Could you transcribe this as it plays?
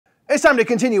It's time to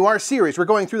continue our series. We're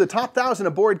going through the top 1,000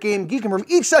 of Board Game Geek, and from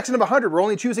each section of 100, we're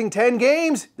only choosing 10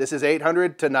 games. This is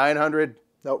 800 to 900.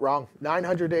 No, wrong.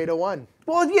 900 to 801.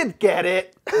 Well, you'd get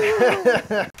it.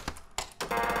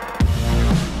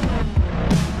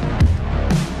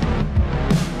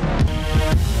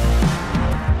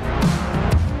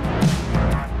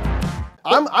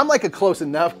 I'm like a close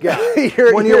enough guy.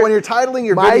 when you're titling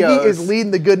your videos. Mikey is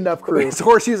leading the good enough crew. It's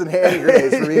horseshoes and hand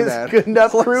grenades for me, man. Good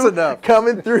enough close crew enough.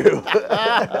 Coming through.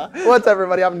 What's up,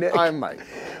 everybody? I'm Nick. I'm Mike.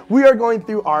 We are going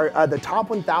through our the top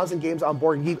 1,000 games on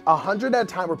Board Game Geek, 100 at a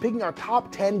time. We're picking our top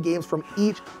 10 games from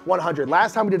each 100.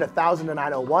 Last time we did 1,000 to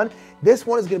 901. This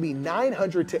one is going to be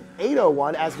 900 to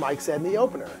 801, as Mike said in the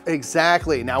opener.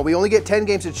 Exactly. Now, we only get 10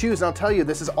 games to choose, and I'll tell you,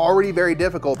 this is already very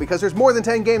difficult because there's more than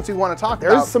 10 games we want to talk about.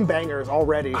 There's some bangers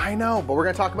already. I know, but we're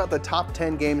going to talk about the top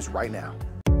 10 games right now.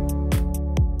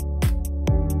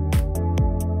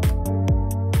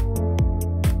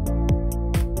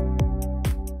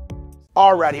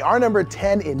 Alrighty, our number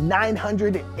 10 in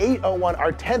 900 to 801,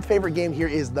 our 10th favorite game here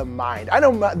is The Mind. I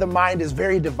know The Mind is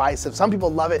very divisive. Some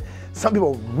people love it, some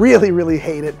people really, really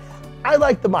hate it. I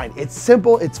like The Mind. It's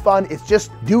simple, it's fun, it's just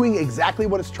doing exactly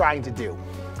what it's trying to do.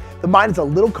 The Mind is a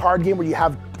little card game where you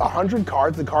have 100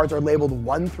 cards. The cards are labeled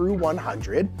 1 through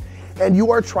 100. And you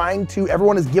are trying to,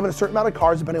 everyone is given a certain amount of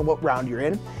cards depending on what round you're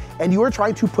in. And you are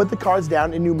trying to put the cards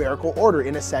down in numerical order,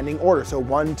 in ascending order. So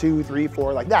 1, 2, 3,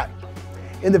 4, like that.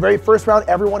 In the very first round,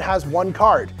 everyone has one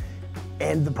card.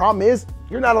 And the problem is,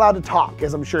 you're not allowed to talk,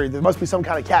 as I'm sure. There must be some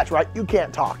kind of catch, right? You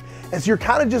can't talk. And so you're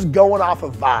kind of just going off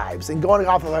of vibes and going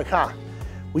off of like,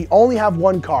 we only have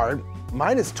one card.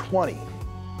 Mine is 20.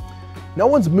 No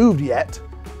one's moved yet.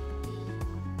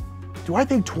 Do I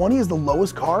think 20 is the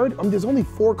lowest card? I mean, there's only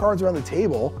 4 cards around the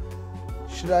table.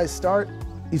 Should I start?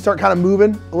 You start kind of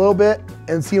moving a little bit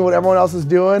and seeing what everyone else is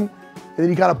doing. And then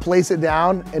you kind of place it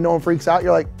down and no one freaks out.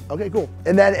 You're like, okay, cool.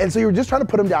 And so you're just trying to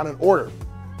put them down in order.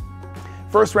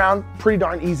 First round, pretty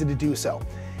darn easy to do so.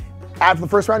 After the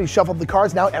first round, you shuffle up the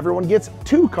cards. Now everyone gets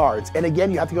 2 cards. And again,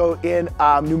 you have to go in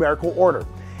numerical order.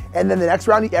 And then the next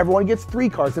round, everyone gets 3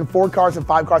 cards and 4 cards and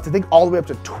 5 cards. I think all the way up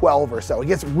to 12 or so. It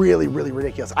gets really, really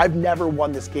ridiculous. I've never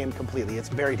won this game completely. It's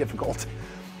very difficult.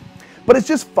 But it's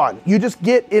just fun. You just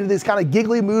get into this kind of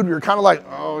giggly mood where you're kind of like,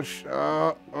 oh,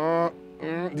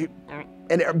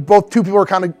 and both 2 people are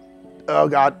kind of, oh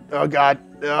God,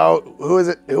 oh, who is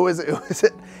it?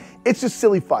 It's just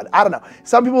silly fun. I don't know.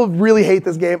 Some people really hate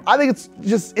this game. I think it's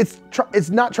just, it's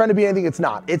not trying to be anything it's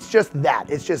not. It's just that.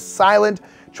 It's just silent,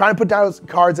 trying to put down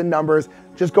cards and numbers,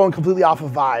 just going completely off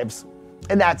of vibes.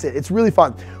 And that's it. It's really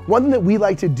fun. One thing that we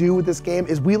like to do with this game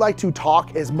is we like to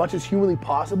talk as much as humanly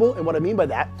possible. And what I mean by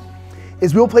that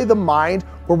is we'll play The Mind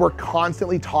where we're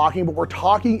constantly talking, but we're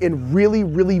talking in really,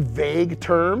 really vague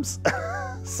terms.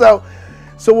 So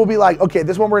we'll be like, okay,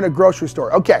 this one we're in a grocery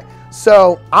store. Okay,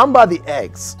 so I'm by the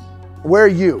eggs. Where are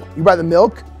you? You by the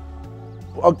milk?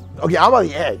 Okay, I'm by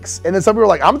the eggs. And then some people are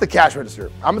like, I'm at the cash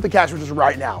register. I'm at the cash register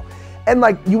right now. And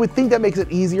like, you would think that makes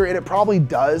it easier, and it probably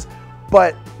does,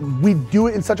 but we do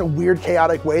it in such a weird,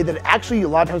 chaotic way that it actually a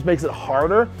lot of times makes it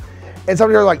harder. And some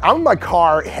people are like, I'm in my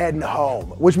car heading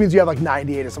home, which means you have like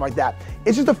 98 or something like that.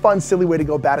 It's just a fun, silly way to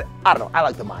go about it. I don't know, I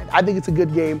like The Mind. I think it's a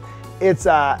good game. It's,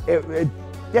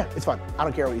 yeah, it's fun. I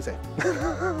don't care what you say.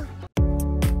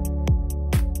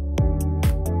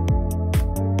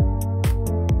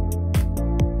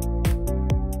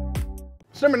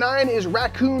 So number 9 is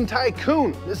Raccoon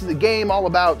Tycoon. This is a game all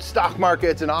about stock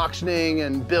markets and auctioning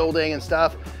and building and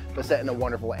stuff, but set in a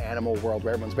wonderful animal world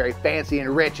where everyone's very fancy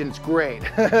and rich and it's great.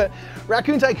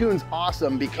 Raccoon Tycoon's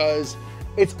awesome because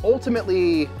it's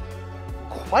ultimately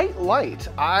quite light.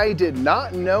 I did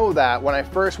not know that when I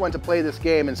first went to play this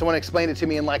game, and someone explained it to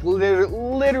me in like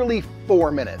literally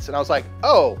 4 minutes. And I was like,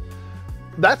 oh,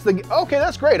 okay,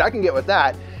 that's great. I can get with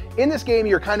that. In this game,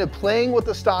 you're kind of playing with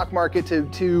the stock market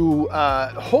to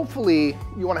hopefully,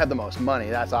 you want to have the most money.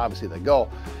 That's obviously the goal.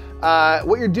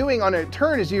 What you're doing on a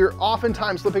turn is you're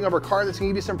oftentimes flipping over a card that's going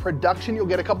to give you some production. You'll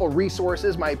get a couple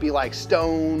resources, might be like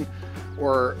stone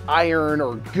or iron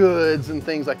or goods and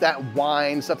things like that,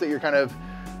 wine, stuff that you're kind of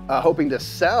hoping to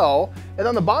sell. And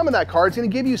on the bottom of that card, it's going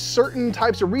to give you certain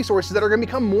types of resources that are going to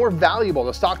become more valuable.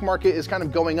 The stock market is kind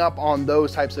of going up on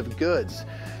those types of goods.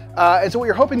 And so what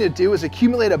you're hoping to do is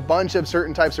accumulate a bunch of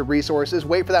certain types of resources,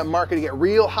 wait for that market to get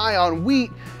real high on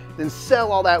wheat, then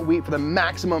sell all that wheat for the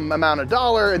maximum amount of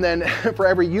dollar, and then for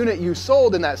every unit you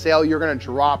sold in that sale, you're going to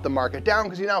drop the market down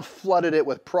because you now flooded it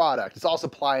with product. It's all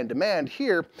supply and demand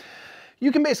here.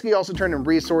 You can basically also turn in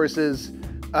resources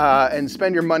and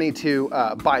spend your money to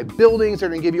buy buildings that are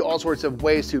going to give you all sorts of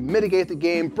ways to mitigate the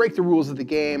game, break the rules of the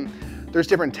game. There's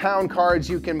different town cards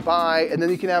you can buy, and then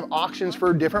you can have auctions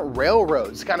for different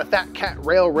railroads, kind of Fat Cat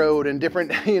Railroad and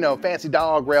different, Fancy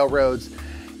Dog railroads.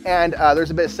 And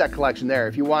there's a bit of set collection there.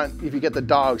 If you get the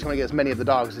dogs, you want to get as many of the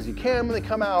dogs as you can when they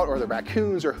come out, or the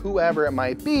raccoons, or whoever it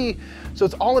might be. So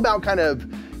it's all about kind of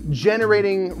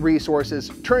generating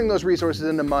resources, turning those resources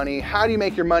into money. How do you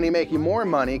make your money make you more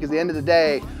money? Because at the end of the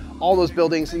day, all those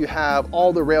buildings that you have,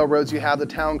 all the railroads you have, the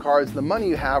town cards, the money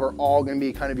you have are all going to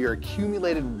be kind of your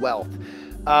accumulated wealth.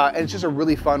 And it's just a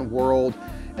really fun world.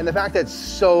 And the fact that it's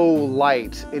so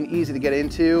light and easy to get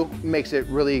into makes it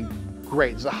really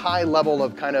great. There's a high level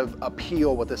of kind of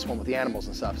appeal with this one, with the animals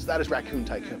and stuff. So that is Raccoon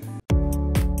Tycoon.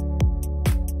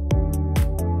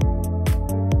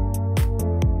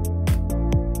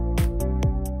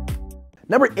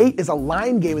 Number 8 is a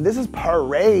line game, and this is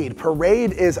Parade.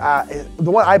 Parade is,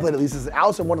 the one I played at least, is an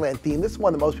Alice in Wonderland theme. This is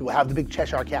one that most people have, the big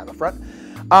Cheshire cat in the front.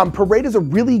 Parade is a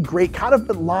really great kind of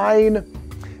line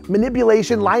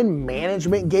manipulation, line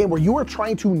management game where you are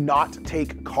trying to not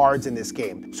take cards in this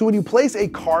game. So when you place a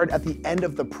card at the end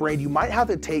of the parade, you might have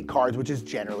to take cards, which is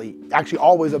generally, actually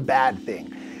always a bad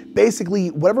thing.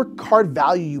 Basically, whatever card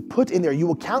value you put in there, you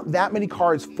will count that many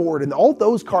cards forward, and all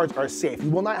those cards are safe. You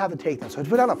will not have to take them. So if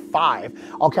you put down a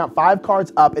 5, I'll count 5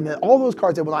 cards up, and then all those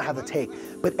cards I will not have to take.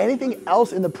 But anything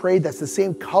else in the parade that's the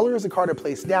same color as the card I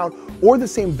placed down, or the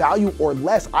same value or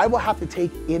less, I will have to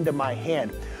take into my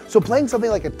hand. So playing something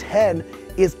like a 10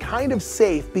 is kind of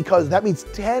safe because that means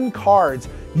 10 cards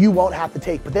you won't have to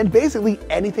take. But then basically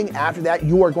anything after that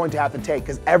you are going to have to take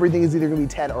because everything is either going to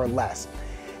be 10 or less.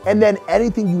 And then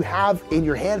anything you have in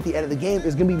your hand at the end of the game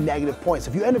is going to be negative points.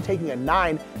 If you end up taking a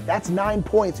 9, that's 9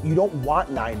 points. You don't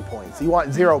want 9 points. You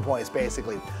want 0 points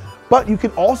basically. But you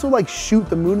can also like shoot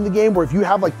the moon in the game where if you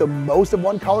have like the most of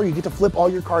one color, you get to flip all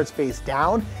your cards face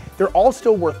down. They're all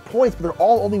still worth points, but they're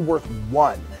all only worth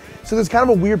 1. So there's kind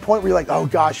of a weird point where you're like, oh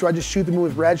gosh, should I just shoot the moon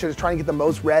with red? Should I just try and get the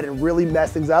most red and really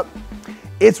mess things up?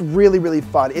 It's really, really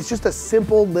fun. It's just a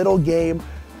simple little game,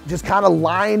 just kind of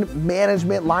line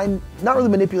management, not really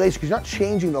manipulation because you're not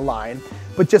changing the line,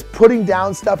 but just putting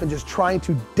down stuff and just trying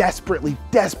to desperately,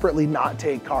 desperately not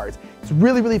take cards. It's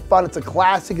really, really fun. It's a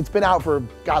classic. It's been out for,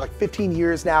 God, like 15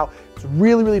 years now. It's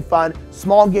really, really fun.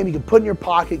 Small game you can put in your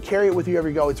pocket, carry it with you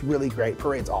everywhere you go. It's really great.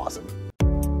 Parade's awesome.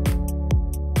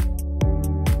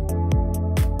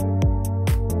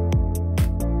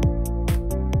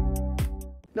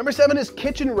 Number 7 is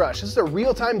Kitchen Rush. This is a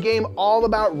real-time game all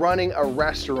about running a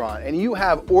restaurant, and you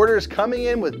have orders coming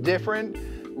in with different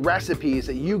recipes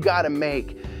that you gotta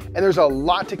make. And there's a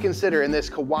lot to consider in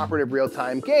this cooperative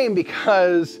real-time game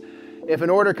because if an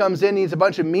order comes in, needs a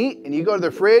bunch of meat, and you go to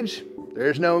the fridge,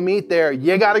 there's no meat there.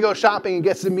 You gotta go shopping and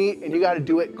get some meat, and you gotta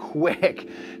do it quick.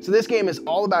 So this game is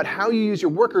all about how you use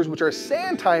your workers, which are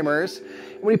sand timers.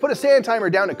 When you put a sand timer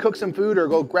down to cook some food or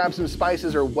go grab some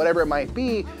spices or whatever it might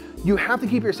be, you have to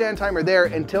keep your sand timer there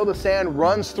until the sand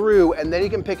runs through, and then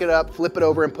you can pick it up, flip it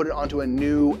over, and put it onto a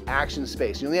new action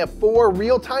space. You only have 4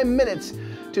 real-time minutes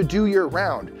to do your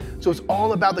round. So it's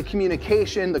all about the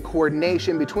communication, the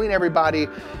coordination between everybody.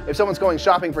 If someone's going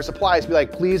shopping for supplies, be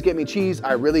like, please get me cheese,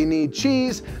 I really need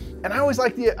cheese. And I always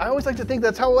like to think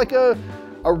that's how like a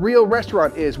real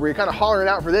restaurant is, where you're kind of hollering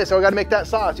out for this, oh, I gotta make that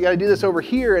sauce, you gotta do this over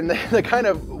here. And the kind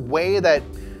of way that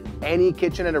any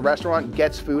kitchen at a restaurant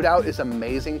gets food out is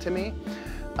amazing to me.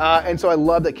 And so I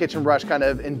love that Kitchen Rush kind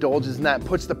of indulges in that,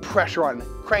 puts the pressure on,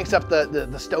 cranks up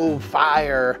the stove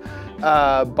fire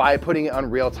by putting it on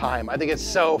real time. I think it's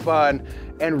so fun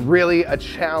and really a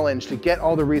challenge to get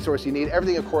all the resources you need.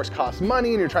 Everything of course costs money,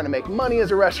 and you're trying to make money as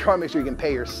a restaurant, make sure you can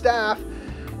pay your staff.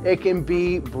 It can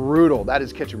be brutal. That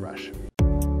is Kitchen Rush.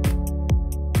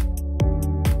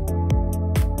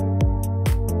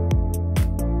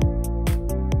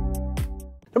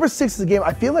 Number 6 is a game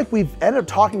I feel like we've ended up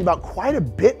talking about quite a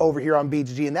bit over here on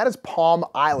BGG, and that is Palm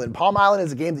Island. Palm Island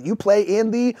is a game that you play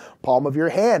in the palm of your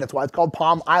hand. That's why it's called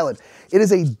Palm Island. It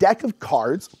is a deck of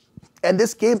cards, and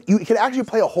this game, you can actually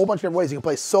play a whole bunch of different ways. You can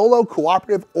play solo,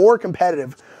 cooperative, or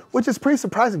competitive, which is pretty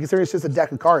surprising considering it's just a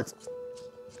deck of cards.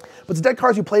 But it's a deck of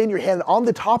cards you play in your hand, and on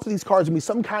the top of these cards will be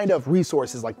some kind of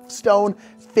resources like stone,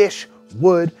 fish,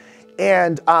 wood,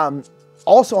 and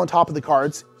also on top of the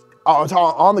cards,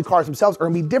 on the cards themselves are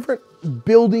gonna be different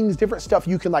buildings, different stuff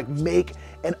you can like make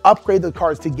and upgrade the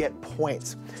cards to get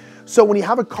points. So when you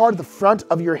have a card at the front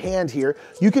of your hand here,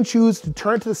 you can choose to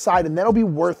turn it to the side, and then it'll be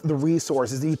worth the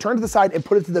resources. You turn to the side and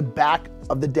put it to the back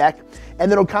of the deck, and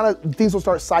then it'll kind of, things will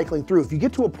start cycling through. If you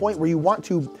get to a point where you want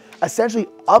to essentially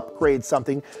upgrade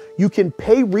something, you can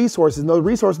pay resources, and those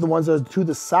resources are the ones that are to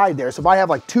the side there. So if I have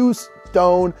like 2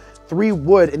 stone, 3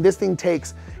 wood, and this thing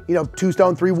takes, you know, 2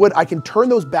 stone, 3 wood, I can turn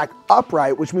those back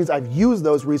upright, which means I've used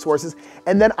those resources,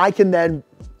 and then I can then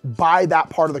buy that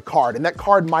part of the card. And that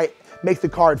card might make the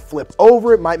card flip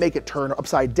over, it might make it turn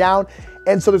upside down.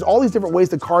 And so there's all these different ways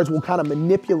the cards will kind of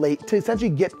manipulate to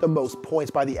essentially get the most points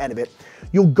by the end of it.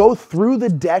 You'll go through the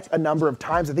deck a number of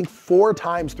times, I think 4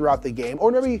 times throughout the game,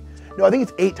 or maybe, no, I think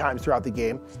it's 8 times throughout the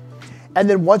game. And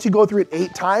then once you go through it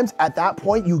 8 times, at that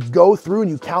point, you go through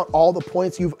and you count all the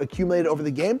points you've accumulated over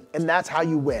the game, and that's how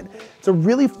you win. It's a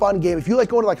really fun game. If you like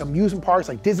going to like amusement parks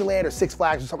like Disneyland or Six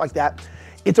Flags or something like that,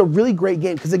 it's a really great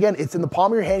game because again, it's in the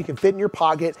palm of your hand, you can fit in your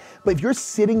pocket, but if you're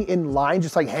sitting in line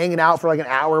just like hanging out for like an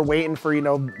hour waiting for, you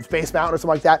know, Space Mountain or something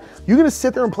like that, you're gonna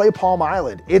sit there and play Palm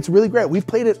Island. It's really great. We've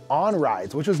played it on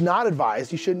rides, which was not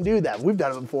advised. You shouldn't do that. We've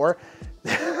done it before.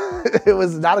 It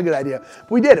was not a good idea,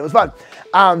 but we did, it was fun.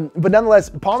 But nonetheless,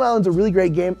 Palm Island's a really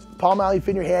great game. Palm Island, you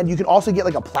fit in your hand. You can also get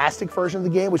like a plastic version of the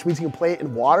game, which means you can play it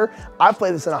in water. I've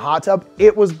played this in a hot tub.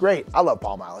 It was great. I love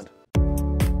Palm Island.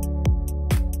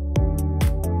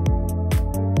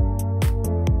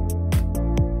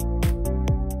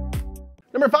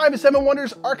 Number 5 is Seven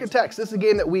Wonders Architects. This is a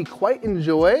game that we quite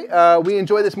enjoy. We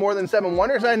enjoy this more than Seven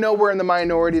Wonders. I know we're in the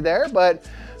minority there, but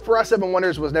for us, Seven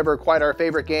Wonders was never quite our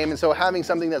favorite game. And so having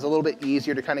something that's a little bit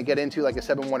easier to kind of get into, like a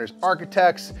Seven Wonders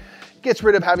Architects, gets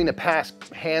rid of having to pass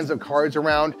hands of cards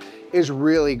around, is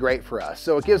really great for us.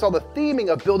 So it gives all the theming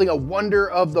of building a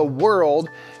wonder of the world.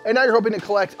 And now you're hoping to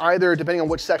collect either, depending on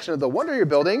which section of the wonder you're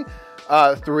building,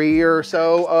 3 or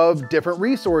so of different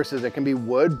resources. It can be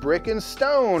wood, brick, and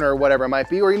stone, or whatever it might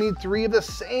be, or you need 3 of the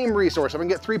same resource. I'm gonna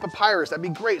get 3 papyrus, that'd be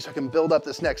great, so I can build up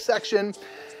this next section.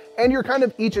 And you're kind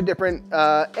of each a different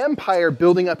empire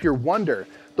building up your wonder.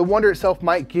 The wonder itself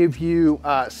might give you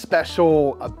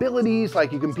special abilities,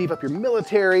 like you can beef up your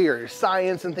military or your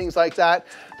science and things like that.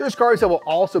 There's cards that will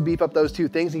also beef up those 2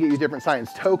 things and get you different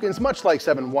science tokens, much like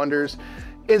Seven Wonders.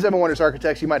 In Seven Wonders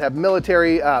Architects, you might have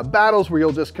military battles where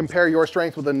you'll just compare your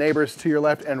strength with the neighbors to your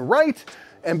left and right.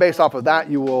 And based off of that,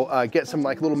 you will get some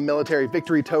like little military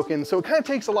victory tokens. So it kind of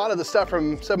takes a lot of the stuff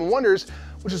from Seven Wonders,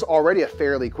 which is already a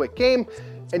fairly quick game,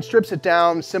 and strips it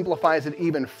down, simplifies it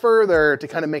even further to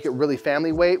kind of make it really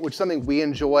family weight, which is something we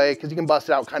enjoy because you can bust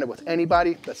it out kind of with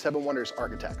anybody. That's Seven Wonders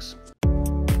Architects.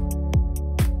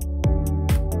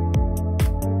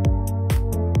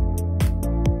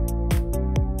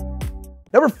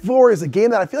 Number 4 is a game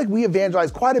that I feel like we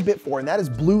evangelized quite a bit for, and that is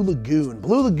Blue Lagoon.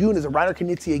 Blue Lagoon is a Reiner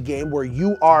Knizia game where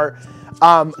you are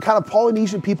kind of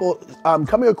Polynesian people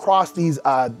coming across these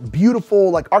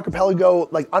beautiful like archipelago,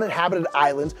 like uninhabited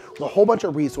islands with a whole bunch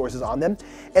of resources on them.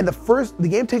 And the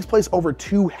game takes place over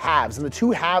 2 halves, and the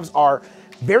 2 halves are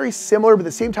very similar, but at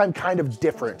the same time kind of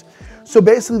different. So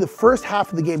basically the first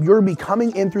half of the game, you're gonna be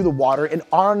coming in through the water, and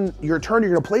on your turn,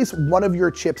 you're gonna place one of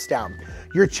your chips down.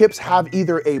 Your chips have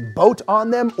either a boat on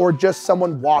them or just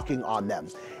someone walking on them.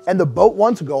 And the boat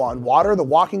ones go on water, the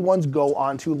walking ones go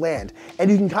onto land. And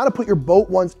you can kind of put your boat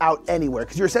ones out anywhere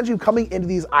because you're essentially coming into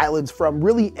these islands from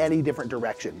really any different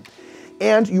direction.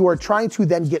 And you are trying to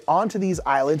then get onto these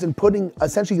islands and putting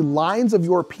essentially lines of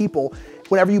your people.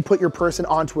 Whenever you put your person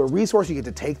onto a resource, you get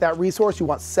to take that resource. You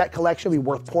want set collection to be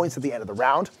worth points at the end of the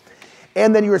round.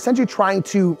 And then you're essentially trying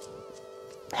to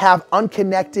have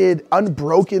unconnected,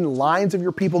 unbroken lines of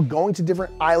your people going to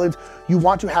different islands. You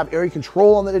want to have area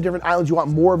control on the different islands. You want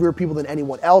more of your people than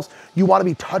anyone else. You want to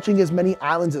be touching as many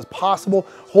islands as possible.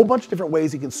 Whole bunch of different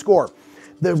ways you can score.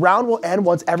 The round will end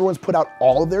once everyone's put out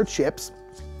all of their chips,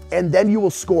 and then you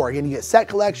will score. Again, you get set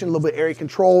collection, a little bit of area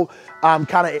control,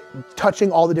 kind of touching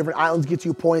all the different islands gets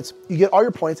you points. You get all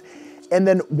your points. And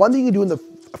then one thing you do in the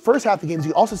first half of the game is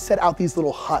you also set out these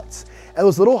little huts. And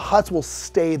those little huts will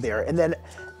stay there. And then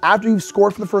after you've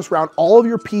scored for the first round, all of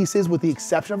your pieces, with the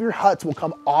exception of your huts, will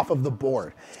come off of the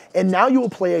board. And now you will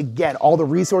play again. All the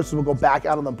resources will go back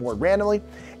out on the board randomly.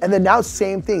 And then now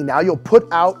same thing. Now you'll put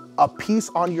out a piece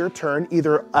on your turn,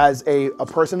 either as a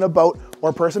person in a boat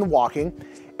or a person walking.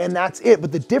 And that's it.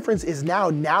 But the difference is now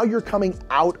you're coming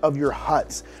out of your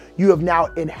huts. You have now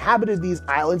inhabited these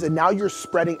islands, and now you're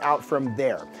spreading out from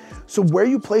there. So where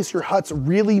you place your huts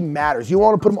really matters. You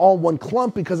want to put them all in one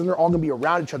clump because then they're all going to be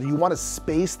around each other. You want to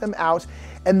space them out,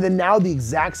 and then now the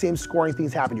exact same scoring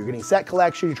things happen. You're getting set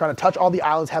collection, you're trying to touch all the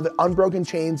islands, have the unbroken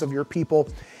chains of your people,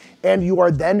 and you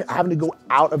are then having to go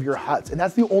out of your huts. And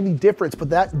that's the only difference, but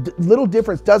that little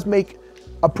difference does make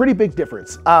a pretty big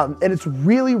difference. And it's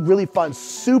really, really fun,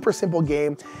 super simple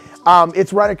game.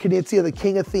 It's Reiner Knizia, the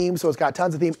king of themes, so it's got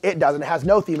tons of theme. It doesn't, it has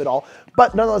no theme at all,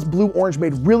 but nonetheless, blue-orange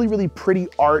made really, really pretty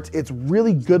art. It's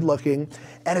really good looking,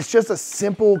 and it's just a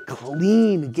simple,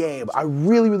 clean game. I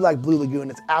really, really like Blue Lagoon.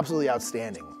 It's absolutely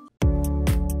outstanding.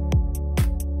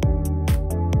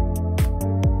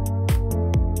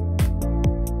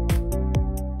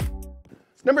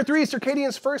 Number 3,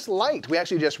 Circadians First Light. We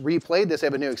actually just replayed this. They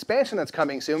have a new expansion that's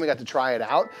coming soon. We got to try it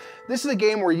out. This is a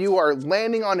game where you are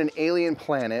landing on an alien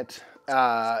planet,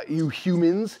 you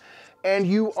humans, and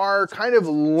you are kind of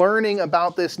learning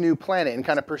about this new planet in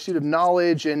kind of pursuit of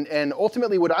knowledge, and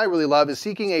ultimately what I really love is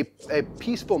seeking a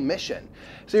peaceful mission.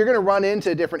 So you're gonna run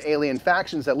into different alien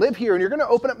factions that live here, and you're gonna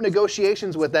open up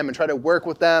negotiations with them and try to work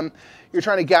with them. You're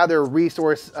trying to gather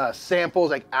resource samples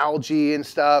like algae and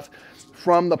stuff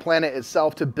from the planet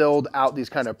itself to build out these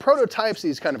kind of prototypes,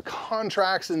 these kind of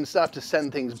contracts and stuff to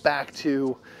send things back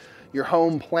to your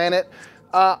home planet.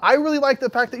 I really like the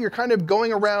fact that you're kind of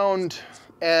going around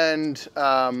and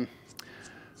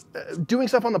doing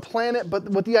stuff on the planet, but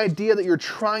with the idea that you're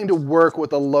trying to work with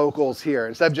the locals here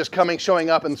instead of just showing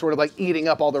up and sort of like eating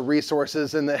up all the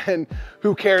resources and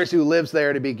who cares who lives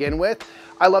there to begin with.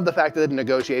 I love the fact that the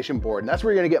negotiation board, and that's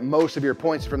where you're gonna get most of your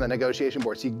points from the negotiation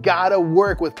board. So you gotta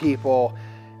work with people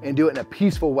and do it in a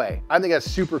peaceful way. I think that's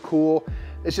super cool.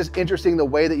 It's just interesting the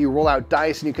way that you roll out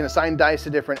dice, and you can assign dice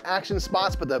to different action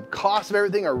spots, but the costs of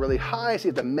everything are really high, so you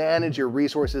have to manage your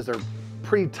resources. They're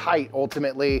pretty tight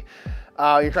ultimately.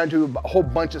 You're trying to do a whole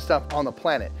bunch of stuff on the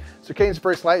planet. Circadians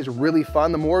First Light is really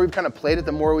fun. The more we've kind of played it,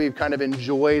 the more we've kind of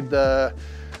enjoyed the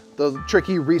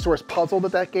tricky resource puzzle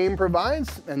that game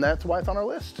provides, and that's why it's on our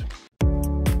list.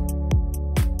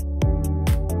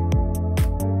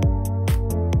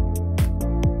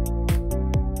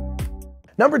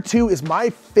 Number 2 is my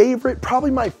favorite,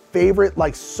 probably my favorite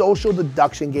like social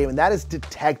deduction game, and that is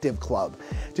Detective Club.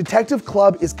 Detective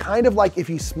Club is kind of like if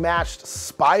you smashed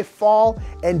Spyfall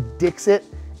and Dixit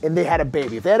and they had a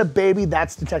baby. If they had a baby,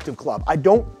 that's Detective Club.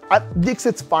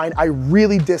 Dixit's fine. I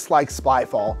really dislike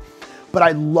Spyfall, but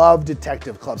I love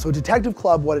Detective Club. So Detective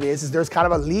Club, what it is there's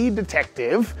kind of a lead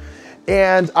detective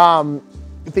and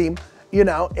theme, you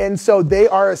know, and so they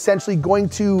are essentially going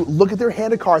to look at their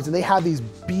hand of cards, and they have these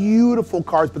beautiful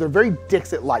cards, but they're very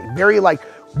Dixit-like, very like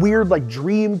weird, like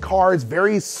dream cards,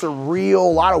 very surreal,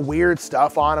 a lot of weird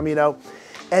stuff on them, you know,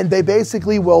 and they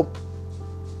basically will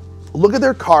look at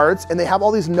their cards, and they have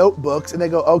all these notebooks, and they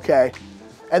go, okay,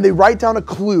 and they write down a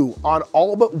clue on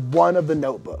all but one of the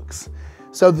notebooks.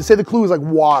 So say the clue is like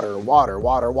water, water,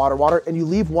 water, water, water, and you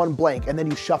leave one blank, and then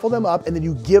you shuffle them up, and then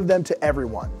you give them to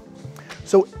everyone.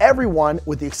 So everyone,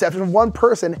 with the exception of one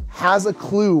person, has a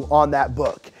clue on that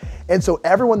book. And so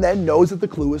everyone then knows that the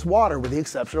clue is water, with the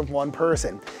exception of one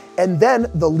person. And then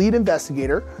the lead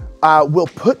investigator will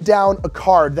put down a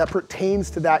card that pertains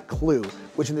to that clue,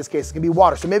 which in this case is gonna be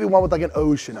water. So maybe one with like an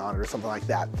ocean on it or something like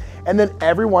that. And then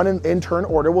everyone in turn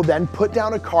order will then put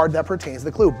down a card that pertains to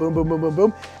the clue. Boom, boom, boom, boom,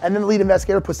 boom. And then the lead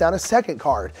investigator puts down a second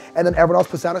card. And then everyone else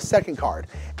puts down a second card.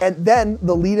 And then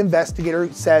the lead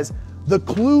investigator says, the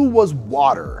clue was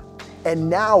water. And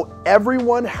now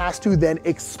everyone has to then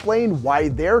explain why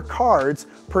their cards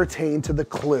pertain to the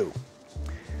clue.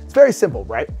 It's very simple,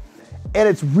 right? And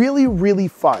it's really, really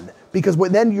fun, because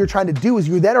what then you're trying to do is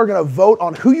you then are gonna vote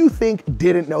on who you think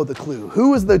didn't know the clue.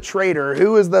 Who is the traitor?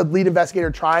 Who is the lead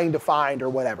investigator trying to find or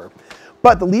whatever?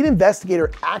 But the lead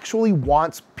investigator actually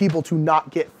wants people to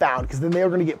not get found, because then they are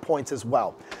gonna get points as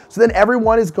well. So then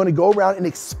everyone is gonna go around and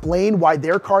explain why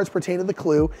their cards pertain to the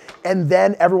clue, and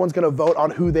then everyone's gonna vote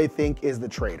on who they think is the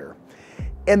traitor.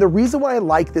 And the reason why I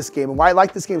like this game, and why I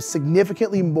like this game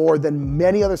significantly more than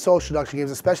many other social deduction games,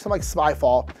 especially like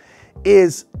Spyfall,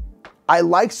 is I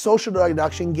like social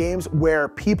deduction games where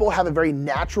people have a very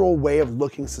natural way of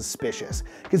looking suspicious.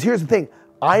 Because here's the thing,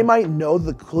 I might know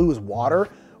the clue is water,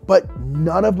 but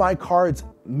none of my cards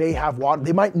may have water.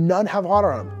 They might none have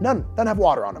water on them. None have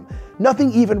water on them.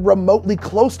 Nothing even remotely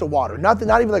close to water. Nothing,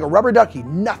 not even like a rubber ducky,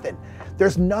 nothing.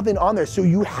 There's nothing on there, so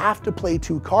you have to play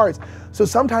 2 cards. So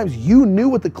sometimes you knew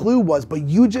what the clue was, but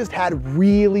you just had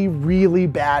really, really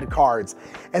bad cards.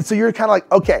 And so you're kind of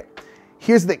like, okay,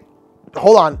 here's the thing.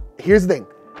 Hold on, here's the thing.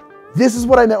 This is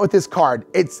what I meant with this card.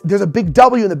 There's a big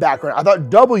W in the background. I thought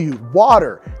W,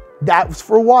 water. That was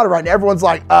for water, right? And everyone's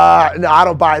like, no, I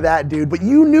don't buy that, dude. But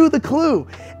you knew the clue.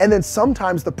 And then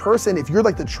sometimes the person, if you're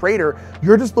like the traitor,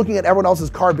 you're just looking at everyone else's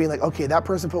card being like, okay, that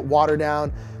person put water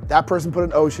down, that person put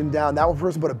an ocean down, that one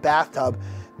person put a bathtub.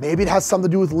 Maybe it has something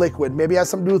to do with liquid, maybe it has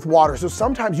something to do with water. So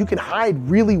sometimes you can hide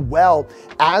really well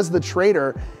as the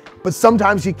traitor, but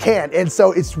sometimes you can't. And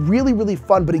so it's really, really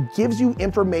fun, but it gives you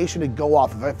information to go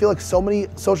off of. I feel like so many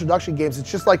social deduction games,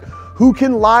 it's just like, who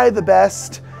can lie the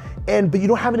best? But you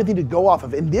don't have anything to go off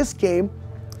of. In this game,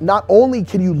 not only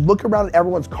can you look around at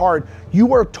everyone's card,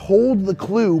 you are told the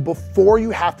clue before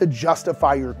you have to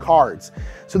justify your cards.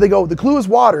 So they go, the clue is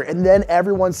water, and then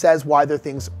everyone says why their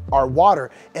things are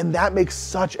water, and that makes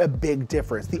such a big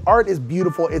difference. The art is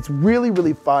beautiful. It's really,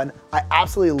 really fun. I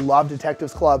absolutely love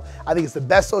Detectives Club. I think it's the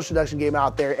best social deduction game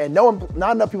out there, and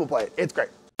not enough people play it. It's great.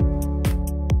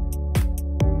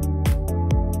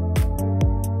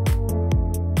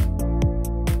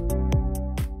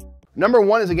 Number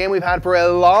 1 is a game we've had for a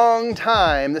long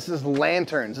time. This is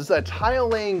Lanterns. This is a tile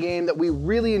laying game that we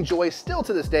really enjoy, still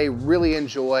to this day, really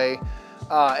enjoy.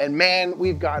 And man,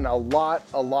 we've gotten a lot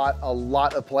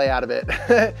of play out of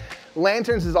it.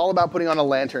 Lanterns is all about putting on a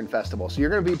lantern festival. So you're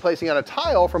gonna be placing out a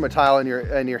tile from a tile in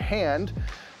your hand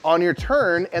on your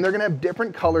turn, and they're gonna have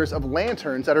different colors of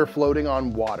lanterns that are floating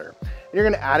on water. And you're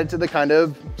gonna add it to the kind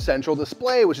of central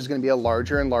display, which is gonna be a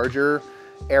larger and larger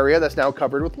area that's now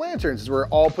covered with lanterns as we're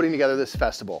all putting together this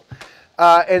festival.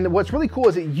 And what's really cool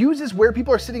is it uses where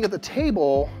people are sitting at the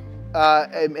table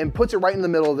and puts it right in the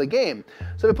middle of the game.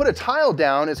 So if I put a tile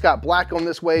down, it's got black going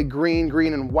this way, green,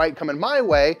 and white coming my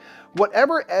way.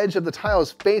 Whatever edge of the tile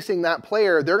is facing that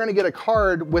player, they're gonna get a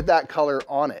card with that color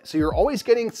on it. So you're always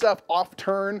getting stuff off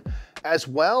turn as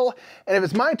well. And if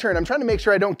it's my turn, I'm trying to make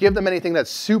sure I don't give them anything that's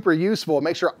super useful,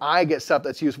 make sure I get stuff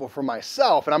that's useful for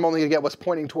myself, and I'm only gonna get what's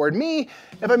pointing toward me.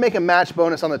 If I make a match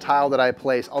bonus on the tile that I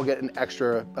place, I'll get an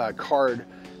extra card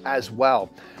as well.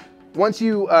 Once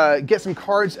you get some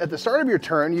cards at the start of your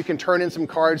turn, you can turn in some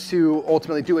cards to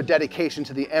ultimately do a dedication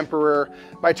to the Emperor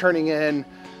by turning in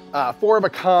 4 of a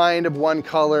kind of one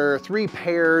color, 3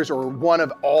 pairs, or 1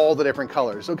 of all the different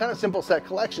colors. So kind of simple set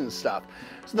collection stuff.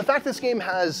 So the fact this game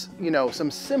has, you know, some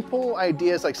simple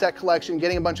ideas like set collection,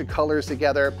 getting a bunch of colors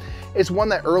together, is one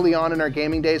that early on in our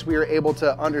gaming days we were able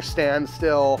to understand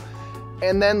still.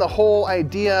 And then the whole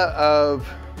idea of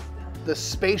the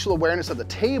spatial awareness of the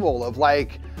table of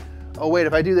like, oh wait,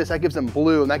 if I do this, that gives them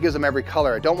blue and that gives them every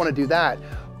color. I don't want to do that.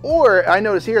 Or I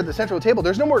notice here at the central table,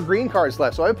 there's no more green cards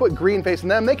left. So I put green facing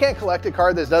them. They can't collect a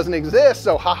card that doesn't exist.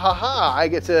 So ha ha ha, I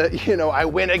get to, you know, I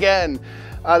win again.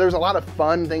 There's a lot of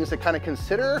fun things to kind of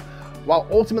consider while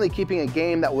ultimately keeping a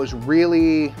game that was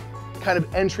really kind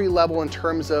of entry level in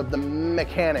terms of the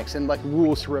mechanics and like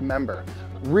rules to remember.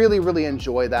 Really, really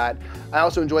enjoy that. I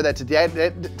also enjoy that to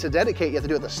dedicate, you have to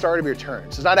do it at the start of your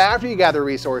turn. So it's not after you gather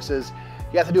resources,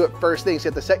 you have to do it first thing. So you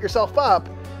have to set yourself up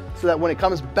so that when it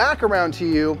comes back around to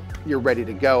you, you're ready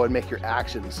to go and make your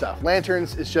action and stuff.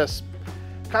 Lanterns is just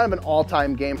kind of an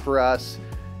all-time game for us.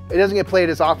 It doesn't get played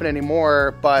as often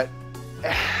anymore, but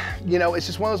you know, it's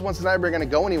just one of those ones that's never gonna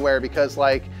go anywhere because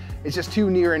like, it's just too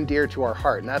near and dear to our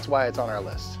heart, and that's why it's on our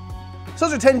list. So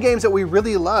those are 10 games that we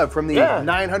really love from the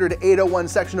 900 to 801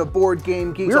 section of Board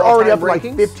Game Geeks. We're already up to like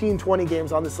 15, 20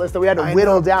 games on this list that we had to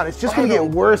whittle down. It's just gonna get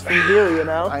worse from here, you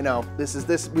know? I know.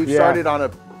 We've started on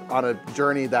a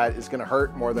journey that is gonna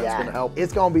hurt more than it's gonna help.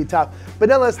 It's gonna be tough. But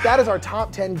nonetheless, that is our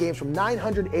top 10 games from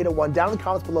 900 to 801. Down in the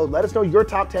comments below, let us know your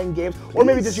top 10 games, or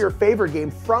maybe just your favorite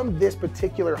game from this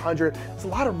particular 100. There's a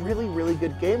lot of really, really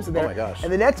good games in there. Oh my gosh.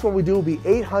 And the next one we do will be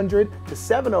 800 to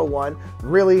 701.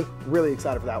 Really, really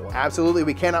excited for that one. Absolutely,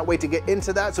 we cannot wait to get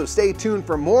into that, so stay tuned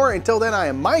for more. Until then, I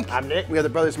am Mike. I'm Nick. We are the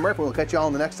Brothers Murph, and we'll catch you all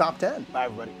in the next top 10. Bye,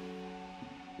 everybody.